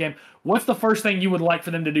Wizard of Oz game. What's the first thing you would like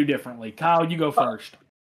for them to do differently? Kyle, you go first.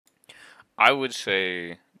 I would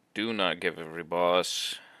say do not give every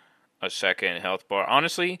boss a second health bar.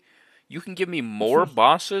 Honestly, you can give me more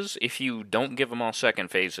bosses if you don't give them all second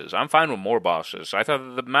phases. I'm fine with more bosses. I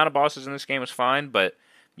thought the amount of bosses in this game was fine, but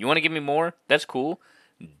you want to give me more? That's cool.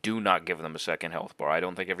 Do not give them a second health bar. I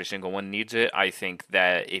don't think every single one needs it. I think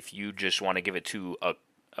that if you just want to give it to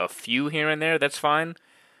a few here and there, that's fine.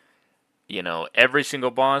 You know, every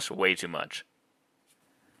single boss, way too much.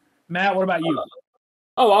 Matt, what about you?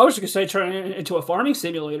 Oh, I was just going to say turn it into a farming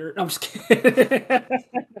simulator. No, I'm just kidding.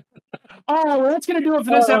 Well, that's going to do it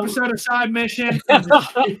for this episode of Side Mission.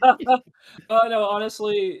 No,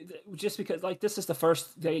 honestly, just because this is the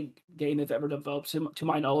first game they've ever developed, to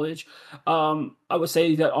my knowledge, I would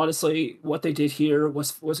say that honestly, what they did here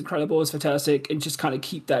was incredible, was fantastic, and just kind of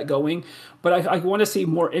keep that going. But I want to see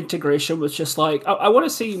more integration with just I want to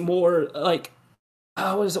see more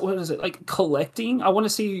what is it like collecting. I want to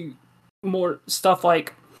see more stuff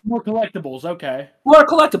like. More collectibles, okay. More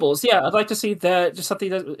collectibles, yeah. I'd like to see that, just something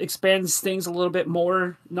that expands things a little bit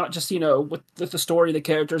more, not just, with the story of the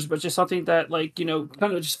characters, but just something that,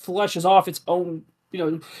 kind of just fleshes off its own,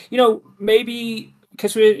 maybe,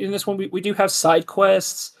 because in this one, we do have side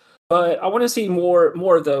quests, but I want to see more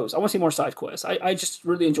of those. I want to see more side quests. I just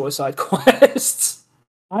really enjoy side quests.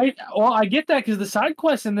 I get that because the side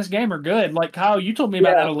quests in this game are good. Like Kyle, you told me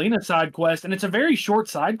about that Alina side quest, and it's a very short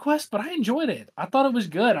side quest, but I enjoyed it. I thought it was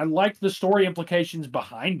good. I liked the story implications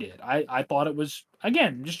behind it. I thought it was,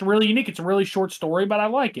 again, just really unique. It's a really short story, but I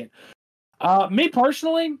like it. Me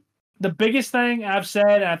personally, the biggest thing I've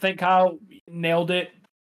said, and I think Kyle nailed it,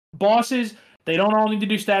 bosses, they don't all need to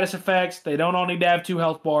do status effects. They don't all need to have 2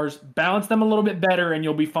 health bars. Balance them a little bit better, and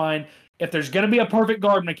you'll be fine. If there's going to be a perfect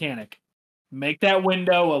guard mechanic, make that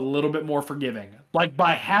window a little bit more forgiving. Like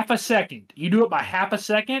by half a second. You do it by half a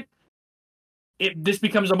second, this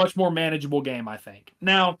becomes a much more manageable game, I think.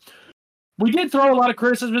 Now, we did throw a lot of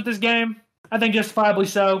criticism at this game. I think justifiably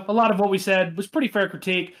so. A lot of what we said was pretty fair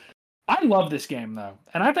critique. I love this game, though.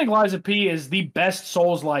 And I think Lies of P is the best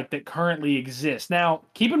Souls-like that currently exists. Now,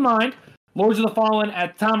 keep in mind, Lords of the Fallen,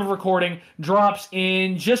 at the time of recording, drops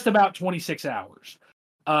in just about 26 hours.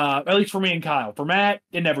 At least for me and Kyle. For Matt,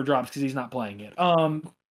 it never drops because he's not playing it.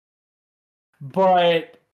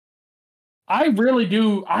 But I really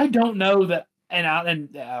do. I don't know that, and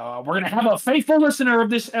we're gonna have a faithful listener of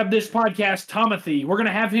this podcast, Tomothy. We're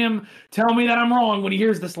gonna have him tell me that I'm wrong when he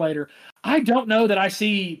hears this later. I don't know that I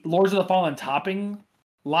see Lords of the Fallen topping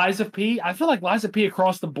Lies of P. I feel like Lies of P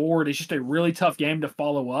across the board is just a really tough game to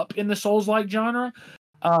follow up in the Souls-like genre.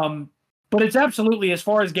 But it's absolutely, as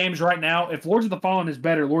far as games right now, if Lords of the Fallen is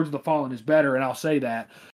better, Lords of the Fallen is better, and I'll say that.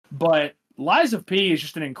 But Lies of P is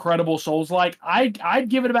just an incredible Souls-like. I'd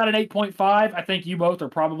give it about an 8.5. I think you both are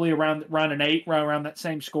probably around an 8, around that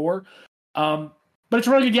same score. But it's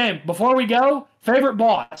a really good game. Before we go, favorite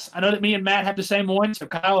boss. I know that me and Matt have the same one, so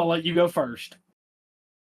Kyle, I'll let you go first.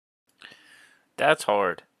 That's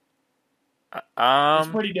hard. It's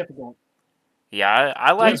pretty difficult. Yeah,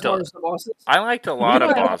 I liked I liked a lot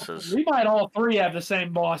of bosses. We might all three have the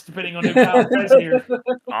same boss, depending on who Kyle says here.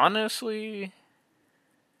 Honestly,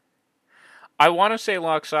 I want to say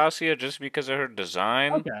Loxasia just because of her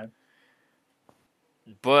design. Okay.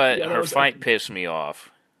 But her fight pissed me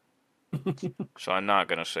off. So I'm not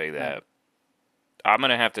going to say that. I'm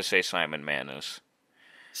going to have to say Simon Manus.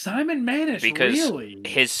 Simon Manus, because really?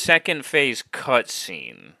 His second phase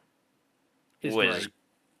cutscene was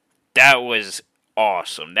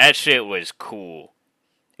awesome. That shit was cool.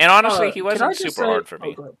 And honestly, he wasn't super hard for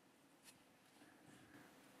me.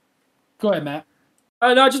 Go ahead, Matt.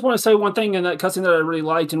 I just want to say one thing in that cutscene that I really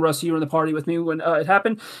liked, and Russ, you were in the party with me when it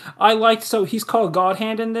happened. I liked, so he's called God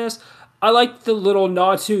Hand in this. I liked the little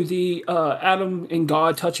nod to the Adam and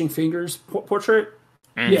God touching fingers portrait.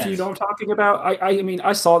 If you know what I'm talking about. I mean,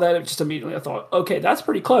 I saw that just immediately. I thought, okay, that's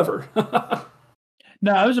pretty clever.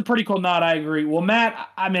 No, it was a pretty cool nod. I agree. Well, Matt,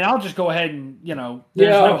 I mean, I'll just go ahead and, there's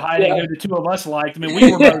no hiding who the two of us liked. I mean,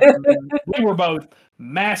 we were both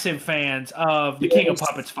massive fans of the King of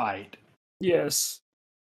Puppets fight. Yes.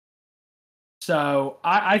 So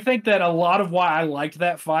I think that a lot of why I liked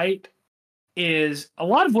that fight is a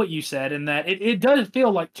lot of what you said, in that it does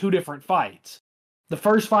feel like two different fights. The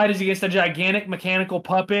first fight is against a gigantic mechanical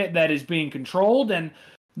puppet that is being controlled, and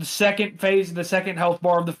the second phase, the second health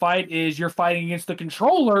bar of the fight, is you're fighting against the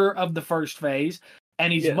controller of the first phase,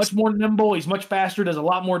 and he's much more nimble, he's much faster, does a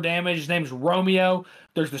lot more damage. His name's Romeo.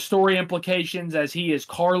 There's the story implications, as he is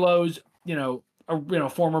Carlo's,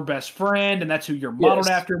 former best friend, and that's who you're modeled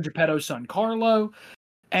after, Geppetto's son Carlo.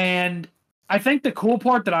 And I think the cool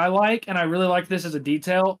part that I like, and I really like this as a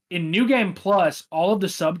detail, in New Game Plus, all of the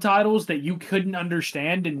subtitles that you couldn't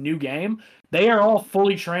understand in New Game, they are all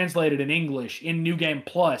fully translated in English in New Game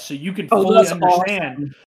Plus, so you can fully understand.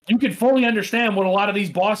 Awesome. You can fully understand what a lot of these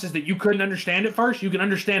bosses that you couldn't understand at first, you can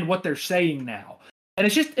understand what they're saying now. And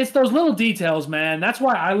it's those little details, man. That's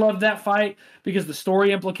why I love that fight, because the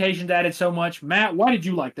story implications added so much. Matt, why did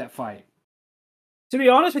you like that fight? To be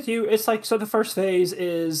honest with you, it's like, so the first phase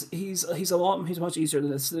is he's much easier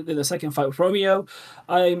than the second fight with Romeo.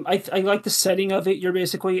 I like the setting of it. You're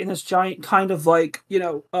basically in this giant kind of like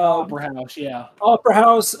opera house, opera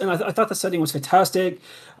house, and I thought the setting was fantastic.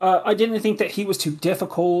 I didn't think that he was too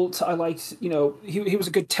difficult. I liked, he was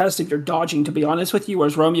a good test of your dodging, to be honest with you,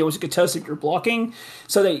 whereas Romeo was a good test of your blocking.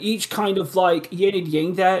 So they each kind of like yin and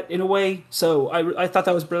yang that in a way. So I thought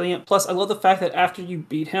that was brilliant. Plus, I love the fact that after you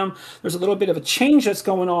beat him, there's a little bit of a change that's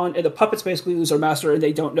going on, and the puppets basically lose their master and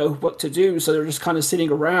they don't know what to do, so they're just kind of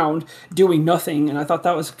sitting around doing nothing. And I thought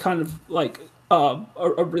that was kind of like a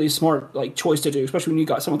really smart like choice to do, especially when you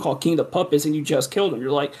got someone called King of the Puppets and you just killed him.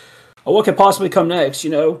 You're like, oh, what could possibly come next,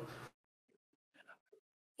 Well,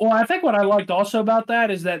 I think what I liked also about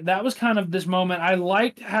that is that was kind of this moment. I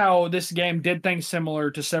liked how this game did things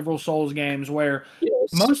similar to several Souls games, where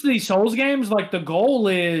most of these Souls games, like, the goal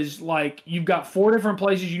is, like, you've got 4 different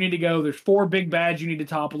places you need to go. There's 4 big bads you need to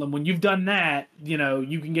topple them. When you've done that, you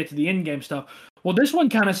can get to the in-game stuff. Well, this one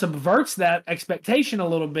kind of subverts that expectation a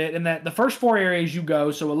little bit, in that the first 4 areas you go,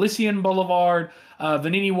 so Elysian Boulevard,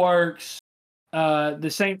 Vanini Works, the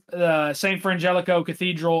Saint Frangelico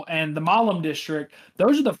Cathedral, and the Malum District.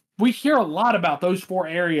 We hear a lot about those 4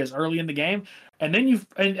 areas early in the game, and then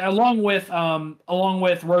along with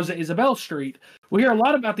Rosa Isabel Street, we hear a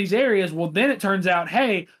lot about these areas. Well, then it turns out,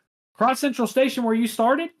 hey, Cross Central Station, where you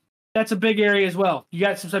started, that's a big area as well. You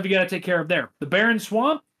got some stuff you got to take care of there. The Barren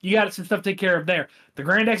Swamp, you got some stuff to take care of there. The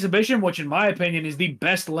Grand Exhibition, which in my opinion is the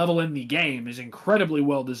best level in the game, is incredibly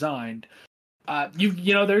well designed.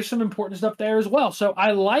 There's some important stuff there as well. So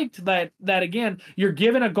I liked that again, you're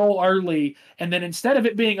given a goal early, and then instead of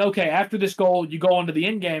it being, okay, after this goal, you go on to the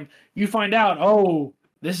end game, you find out, oh,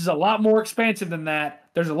 this is a lot more expansive than that.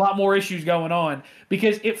 There's a lot more issues going on.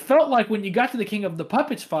 Because it felt like when you got to the King of the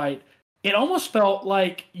Puppets fight, it almost felt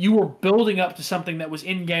like you were building up to something that was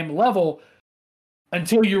in-game level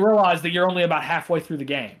until you realized that you're only about halfway through the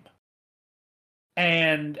game.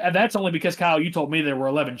 And that's only because, Kyle, you told me there were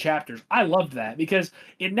 11 chapters. I loved that, because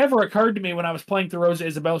it never occurred to me when I was playing through Rosa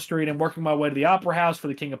Isabel Street and working my way to the Opera House for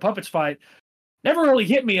the King of Puppets fight, never really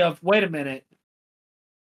hit me of, wait a minute,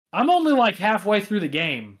 I'm only like halfway through the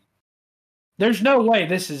game. There's no way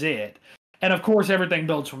this is it. And of course, everything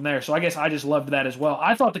builds from there. So I guess I just loved that as well.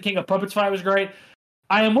 I thought the King of Puppets fight was great.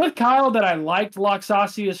 I am with Kyle that I liked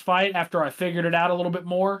Loxasia's fight after I figured it out a little bit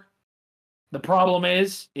more. The problem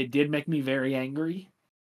is, it did make me very angry,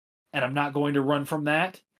 and I'm not going to run from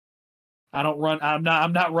that. I'm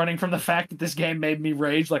not running from the fact that this game made me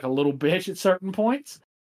rage like a little bitch at certain points.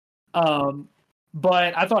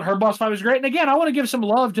 But I thought her boss fight was great. And again, I want to give some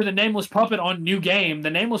love to the Nameless Puppet on New Game. The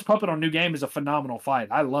Nameless Puppet on New Game is a phenomenal fight.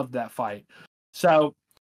 I loved that fight. So,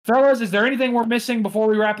 fellas, is there anything we're missing before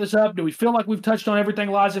we wrap this up? Do we feel like we've touched on everything,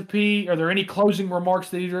 Lies of P? Are there any closing remarks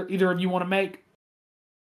that either of you want to make?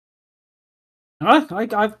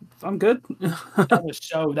 I'm good.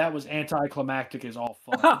 That was anticlimactic as all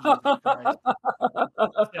fuck.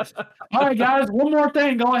 Yes. All right, guys, one more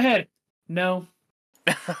thing. Go ahead. No.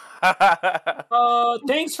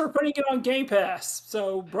 Thanks for putting it on Game Pass,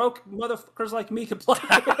 so broke motherfuckers like me can play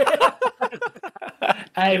it.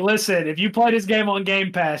 Hey, listen, if you play this game on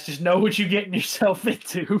Game Pass, just know what you're getting yourself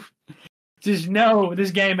into. Just know this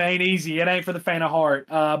game ain't easy. It ain't for the faint of heart.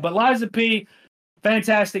 But Lies of P,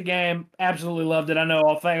 fantastic game. Absolutely loved it. I know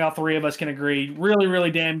all three of us can agree. Really, really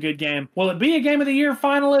damn good game. Will it be a Game of the Year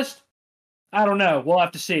finalist? I don't know. We'll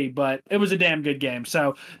have to see, but it was a damn good game.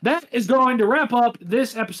 So that is going to wrap up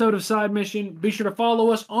this episode of Side Mission. Be sure to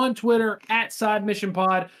follow us on Twitter at Side Mission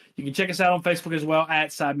Pod. You can check us out on Facebook as well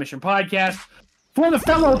at Side Mission Podcast. For the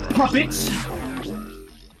fellow puppets,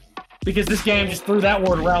 because this game just threw that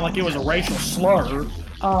word around like it was a racial slur.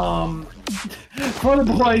 For the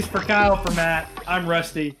boys, for Kyle, for Matt, I'm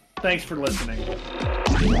Rusty. Thanks for listening.